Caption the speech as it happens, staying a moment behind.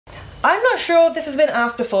I'm not sure if this has been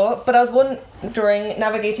asked before, but I was wondering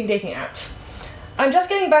navigating dating apps. I'm just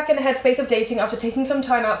getting back in the headspace of dating after taking some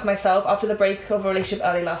time out for myself after the break of a relationship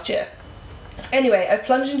early last year. Anyway, I've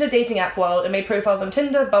plunged into the dating app world and made profiles on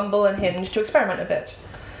Tinder, Bumble and Hinge to experiment a bit.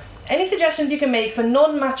 Any suggestions you can make for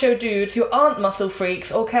non-macho dudes who aren't muscle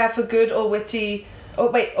freaks or care for good or witty...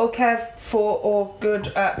 or care for or good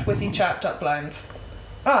at witty chat-up lines.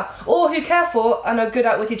 Or who care for and are good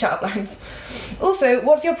at witty chat-up lines. Also,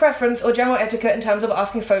 what's your preference or general etiquette in terms of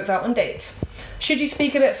asking folks out on dates? Should you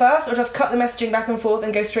speak a bit first or just cut the messaging back and forth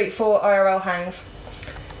and go straight for IRL hangs?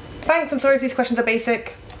 Thanks, I'm sorry if these questions are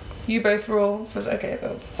basic. You both rule. Okay,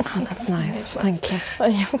 so. Oh, that's nice. Thank you. So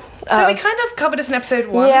we kind of covered this in episode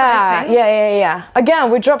 1. Yeah.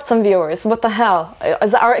 Again, we dropped some viewers. What the hell?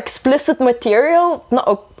 Is our explicit material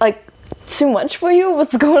not like too much for you?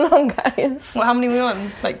 What's going on, guys? Well, how many are we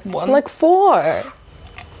on? Like 1? Like 4.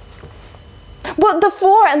 Well, the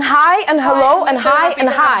 4 and hi and hello and hi and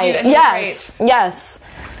hi. Yes.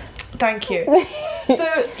 Thank you.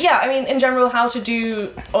 So yeah, I mean, in general, how to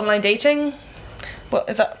do online dating. What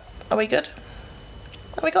is that? Are we good?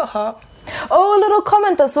 Have we got a heart? Oh, a little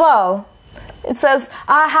comment as well. It says,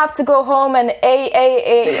 I have to go home and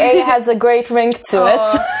A has a great ring to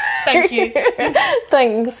it. Thank you.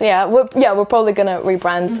 Thanks, yeah. We're probably going to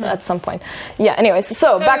rebrand at some point. Yeah, anyways,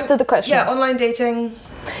 so back to the question. Yeah, online dating.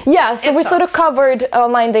 Yeah, so we sort of covered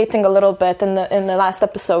online dating a little bit in the last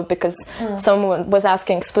episode because someone was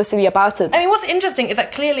asking explicitly about it. I mean, what's interesting is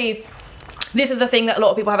that clearly this is a thing that a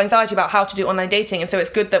lot of people have anxiety about, how to do online dating, and so it's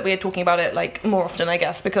good that we're talking about it like more often, I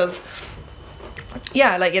guess, because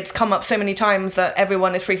yeah, like it's come up so many times that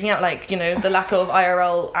everyone is freaking out, like, you know, the lack of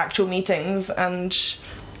IRL actual meetings, and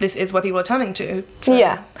this is where people are turning to. So.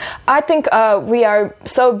 Yeah, I think we are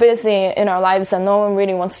so busy in our lives and no one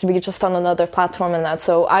really wants to be just on another platform and that,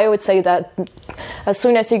 so I would say that as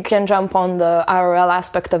soon as you can jump on the IRL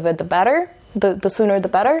aspect of it, the better. The sooner the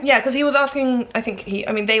better. Yeah, because he was asking,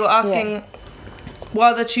 they were asking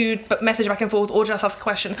whether to message back and forth or just ask a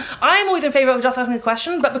question. I'm always in favour of just asking a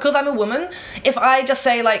question, but because I'm a woman, if I just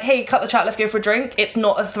say like, hey, cut the chat, let's go for a drink, it's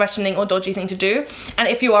not a threatening or dodgy thing to do. And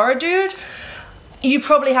if you are a dude, you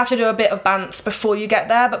probably have to do a bit of bants before you get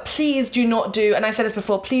there, but please do not do, and I've said this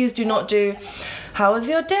before, please do not do, how was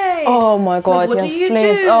your day? Oh my god, like, yes,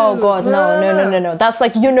 please. Do? Oh god, no. That's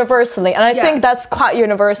like universally, and I think that's quite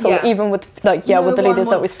universal, even with like with the ladies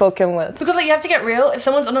that we've spoken with. Because like you have to get real. If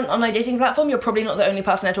someone's on an online dating platform, you're probably not the only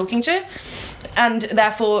person they're talking to, and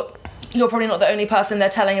therefore you're probably not the only person they're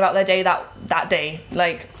telling about their day that day.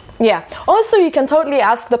 Like. Yeah. Also, you can totally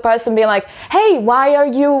ask the person, being like, "Hey, why are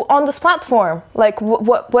you on this platform? Like,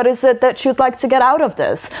 what is it that you'd like to get out of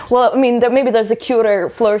this?" Well, I mean, maybe there's a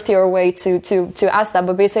cuter, flirtier way to ask that,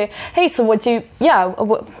 but basically, "Hey, so what do you?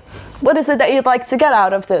 What is it that you'd like to get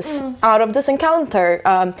out of this encounter?"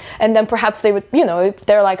 And then perhaps they would, if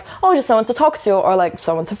they're like, "Oh, just someone to talk to," or like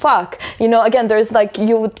someone to fuck. Again, there's like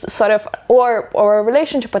you would sort of or a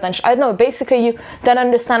relationship potential. I don't know. Basically, you then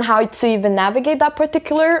understand how to even navigate that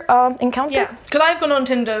particular encounter. Yeah, because I've gone on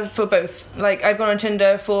Tinder for both. Like I've gone on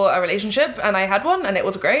Tinder for a relationship and I had one and it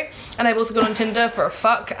was great, and I've also gone on Tinder for a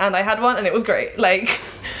fuck and I had one and it was great. Like,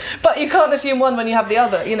 but you can't assume one when you have the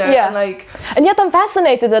other, Yeah. And yet I'm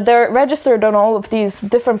fascinated that they're registered on all of these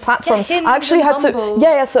different platforms. Yeah, Hinge I actually had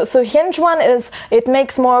Bumble. So Hinge one is, it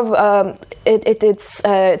makes more of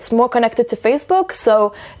it's more connected to Facebook,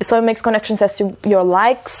 so it sort of makes connections as to your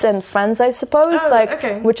likes and friends, I suppose,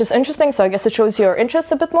 which is interesting, so I guess it shows your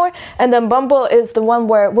interest a bit more. And then Bumble is the one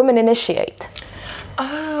where women initiate.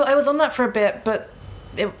 Oh, I was on that for a bit, but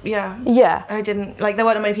I didn't, like, there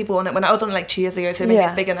weren't many people on it when I was on it like 2 years ago, so maybe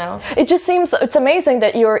it's bigger now. It just seems, it's amazing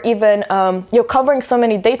that you're even you're covering so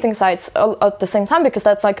many dating sites at the same time, because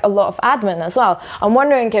that's like a lot of admin as well. I'm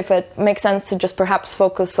wondering if it makes sense to just perhaps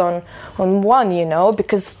focus on one,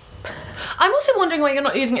 because I'm also wondering why you're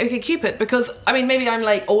not using OkCupid, because, I mean, maybe I'm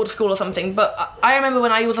like old school or something, but I remember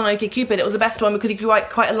when I was on OkCupid, it was the best one because you could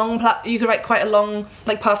write quite a long,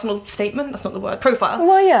 like, personal statement, that's not the word, profile.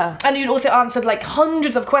 Well, yeah. And you'd also answered like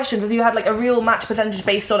hundreds of questions, as you had like a real match percentage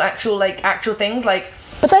based on actual things, like.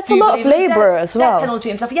 But that's a lot of labor as well. Death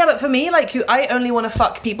penalty and stuff. Yeah, but for me, like, I only want to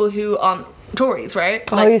fuck people who aren't Tories, right?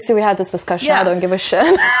 Oh, you see, we had this discussion. Yeah. I don't give a shit.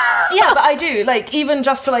 Yeah, but I do. Like, even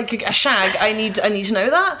just for like a shag, I need to know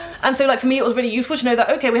that. And so, like, for me, it was really useful to know that.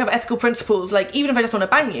 Okay, we have ethical principles. Like, even if I just want to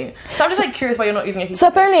bang you. So I'm just like curious why you're not using it. So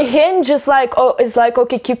apparently, Hinge is like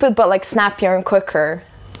OkCupid, but like snappier and quicker.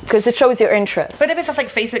 Because it shows your interest. But if it's just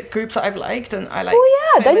like Facebook groups that I've liked, and I like.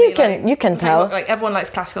 Oh yeah, so then you can tell. Like everyone likes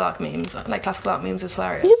classical art memes. Like classical art memes is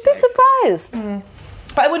hilarious. You'd be surprised.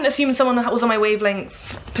 But I wouldn't assume someone that was on my wavelength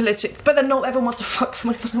politically. But then not everyone wants to fuck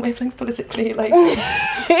someone who's on my wavelength politically. Like,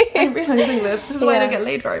 I'm realising this. This is why I don't get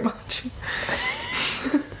laid very much.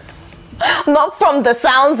 Not from the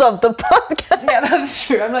sounds of the podcast. Yeah, that's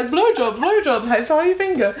true. I'm like, blowjobs, that's how you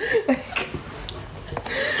finger. Like,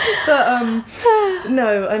 but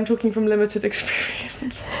no, I'm talking from limited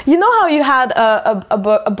experience. You know how you had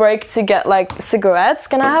a break to get like cigarettes?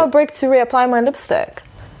 Can I have a break to reapply my lipstick?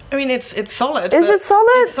 I mean, it's solid. Is it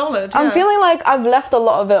solid? It's solid. Yeah. I'm feeling like I've left a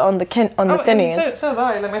lot of it on the tinnies. So have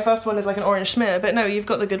I. Like my first one is like an orange smear, but no, you've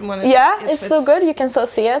got the good one. It's still good. You can still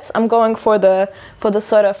see it. I'm going for the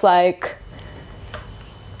sort of like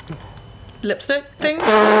lipstick thing.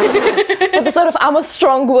 For the sort of I'm a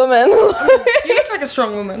strong woman. You look like a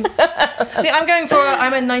strong woman. See, I'm going for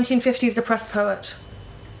I'm a 1950s depressed poet.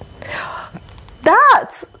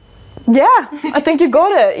 Yeah, I think you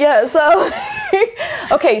got it. Yeah, so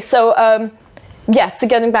okay, so so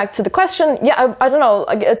getting back to the question, I don't know.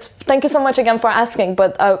 Thank you so much again for asking,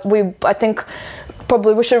 but I think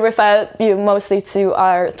probably we should refer you mostly to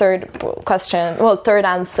our third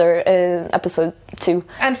answer in episode 2.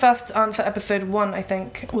 And first answer episode 1, I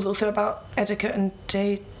think, was also about etiquette and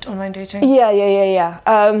online dating.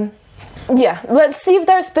 Yeah. Let's see if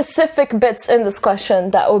there are specific bits in this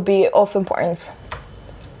question that would be of importance.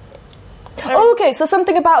 Okay, so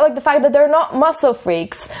something about like the fact that they're not muscle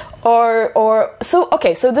freaks,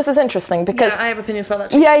 so this is interesting because I have opinions about that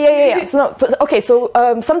too. Yeah. So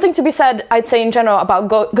something to be said, I'd say in general about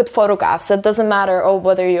good photographs. It doesn't matter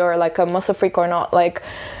whether you're like a muscle freak or not. Like,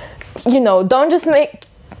 don't just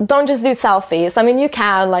do selfies. I mean, you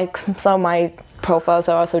can, like, some of my profiles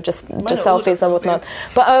are also just selfies and whatnot.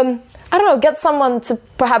 But I don't know, get someone to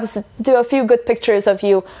perhaps do a few good pictures of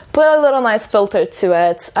you, put a little nice filter to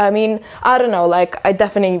it. I mean, I don't know, like, I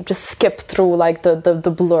definitely just skip through, like,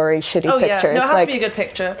 the blurry, shitty pictures. No, it has to be a good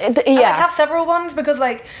picture. And I have several ones because,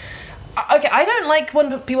 like, okay, I don't like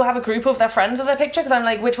when people have a group of their friends as their picture because I'm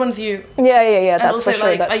like, which one's you? Yeah, that's also, for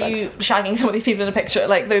sure. Like, are you shagging some of these people in a picture?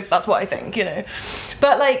 Like, that's what I think,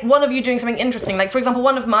 But, like, one of you doing something interesting. Like, for example,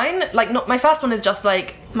 one of mine, like, not my first one is just,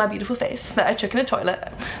 like, my beautiful face that I took in a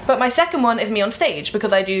toilet. But my second one is me on stage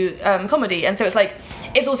because I do comedy. And so it's, like,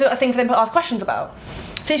 it's also a thing for them to ask questions about.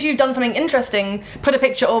 So if you've done something interesting, put a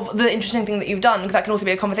picture of the interesting thing that you've done because that can also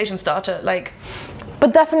be a conversation starter. Like...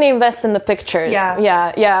 But definitely invest in the pictures.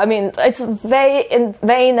 Yeah. I mean, it's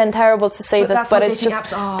vain and terrible to say this, but it's just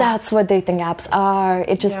that's what dating apps are.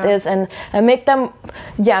 It just is, and make them.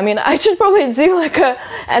 Yeah, I mean, I should probably do like a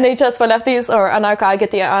NHS for Lefties or Anarcho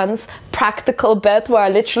Agony Aunts practical bit where I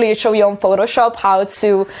literally show you on Photoshop how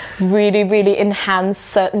to really, really enhance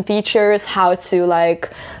certain features, how to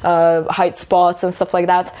like hide spots and stuff like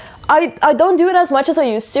that. I don't do it as much as I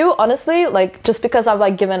used to, honestly, like, just because I've,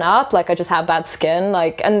 like, given up, like, I just have bad skin,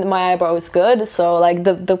 like, and my eyebrow is good, so, like,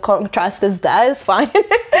 the contrast is there, is fine.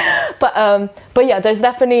 But yeah, there's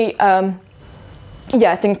definitely, I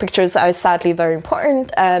think pictures are sadly very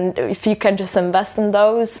important, and if you can just invest in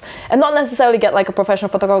those, and not necessarily get, like, a professional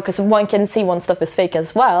photographer, because one can see when stuff is fake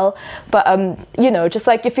as well, but, just,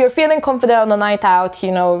 like, if you're feeling confident on a night out,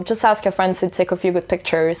 just ask your friends to take a few good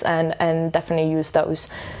pictures, and definitely use those.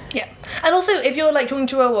 Yeah, and also if you're like talking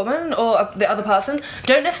to a woman or the other person,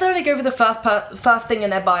 don't necessarily go for the first thing in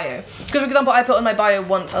their bio. Because for example, I put on my bio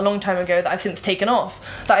once a long time ago that I've since taken off,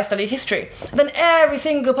 that I studied history. And then every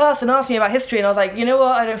single person asked me about history and I was like, you know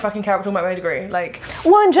what, I don't fucking care about my degree. Like,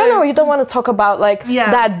 well, in general, you don't want to talk about like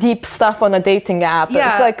that deep stuff on a dating app.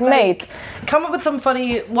 Yeah, it's like, mate, come up with some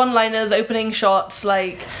funny one-liners, opening shots,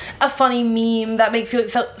 like a funny meme that makes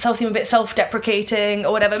yourself seem a bit self-deprecating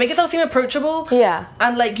or whatever. Make yourself seem approachable. Yeah.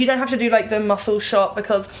 And like, you don't have to do like the muscle shot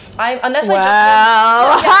because this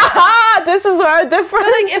is where different.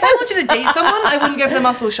 But like, if I wanted to date someone, I wouldn't go for the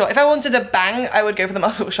muscle shot. If I wanted to bang, I would go for the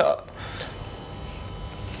muscle shot.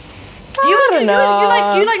 I don't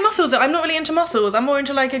know. You like muscles. I'm not really into muscles. I'm more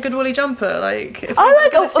into like a good woolly jumper. Like, if I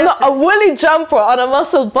like a woolly jumper on a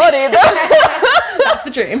muscled body. That's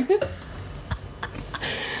the dream.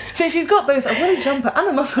 So if you've got both a woolly jumper and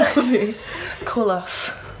a muscled body, call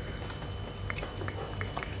us.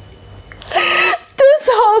 This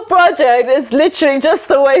whole project is literally just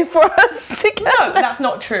a way for us to get. No, that's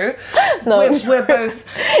not true. No, we're both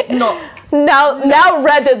not. Now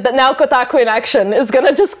Reddit, now Kotaku in action is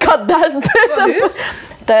gonna just cut that bit.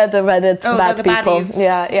 They're the Reddit bad the people. baddies.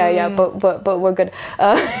 Yeah. But we're good.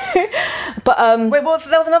 Wait,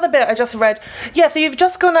 there was another bit I just read. Yeah, so you've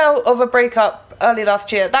just gone out of a breakup early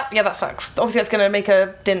last year. That sucks. Obviously, that's going to make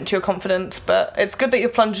a dent to your confidence, but it's good that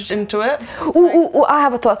you've plunged into it. Ooh, I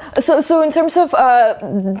have a thought. So in terms of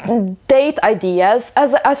date ideas,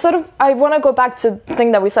 I want to go back to the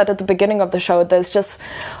thing that we said at the beginning of the show. There's just.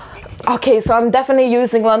 Okay, so I'm definitely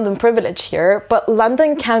using London privilege here, but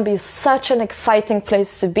London can be such an exciting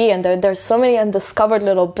place to be, and there's so many undiscovered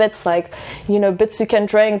little bits, like, you know, bits you can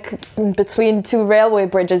drink between two railway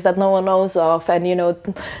bridges that no one knows of, and, you know,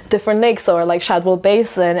 different lakes, or like Shadwell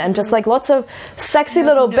Basin, and just like lots of sexy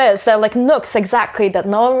little bits that, like, nooks, exactly, that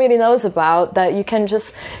no one really knows about, that you can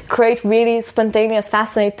just create really spontaneous,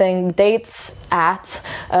 fascinating dates at,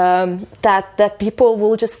 that people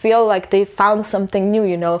will just feel like they found something new,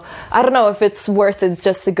 you know. I don't know if it's worth it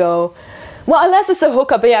just to go, well, unless it's a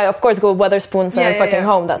hookup, yeah, of course, go Weatherspoons and fucking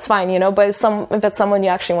home, that's fine, you know, but if it's someone you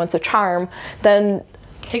actually want to charm, then...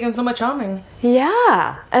 Take them somewhere charming.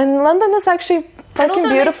 Yeah, and London is actually fucking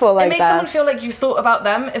beautiful like that. It makes someone feel like you thought about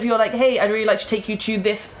them, if you're like, hey, I'd really like to take you to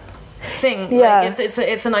this thing. Yeah, like,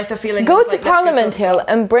 it's a nicer feeling. Go to Parliament Hill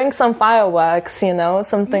and bring some fireworks, you know,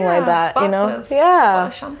 something like that, sparklers. You know. Yeah.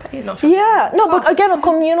 Champagne, not champagne. Yeah, no, but again, a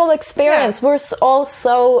communal experience. We're all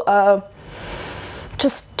so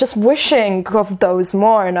just wishing of those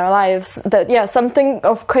more in our lives. That something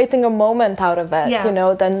of creating a moment out of it. Yeah. You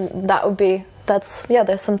know, then that would be.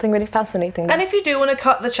 There's something really fascinating there. And if you do want to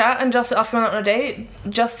cut the chat and just ask them out on a date,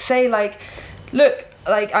 just say like, look,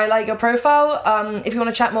 like, I like your profile, if you want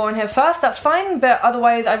to chat more in here first, that's fine, but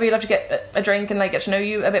otherwise I'd really love to get a drink and like get to know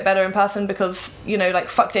you a bit better in person, because, you know, like,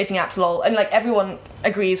 fuck dating apps, lol, and like everyone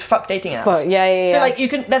agrees, fuck dating apps. Well, yeah. So like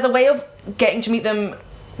there's a way of getting to meet them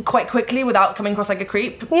quite quickly without coming across like a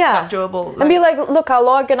creep. Yeah, that's doable. And be like, look, I'll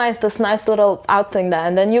organize this nice little outing there,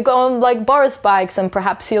 and then you go on like Boris bikes, and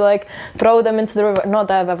perhaps you like throw them into the river. Not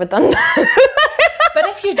that I've ever done that. But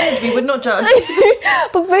if you did, we would not judge.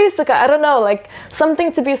 But basically, I don't know, like,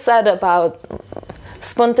 something to be said about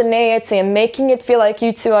spontaneity and making it feel like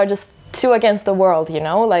you two are just two against the world, you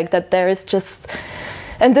know, like that there is just,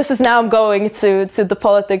 and this is now I'm going to the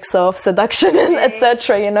politics of seduction and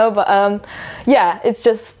etc., you know, but it's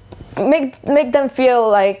just make them feel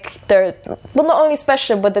like they're, well, not only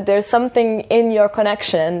special, but that there's something in your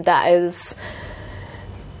connection that is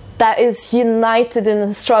united in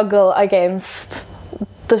a struggle against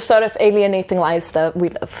the sort of alienating lives that we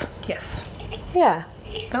live. Yes. Yeah.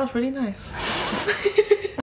 That was really nice.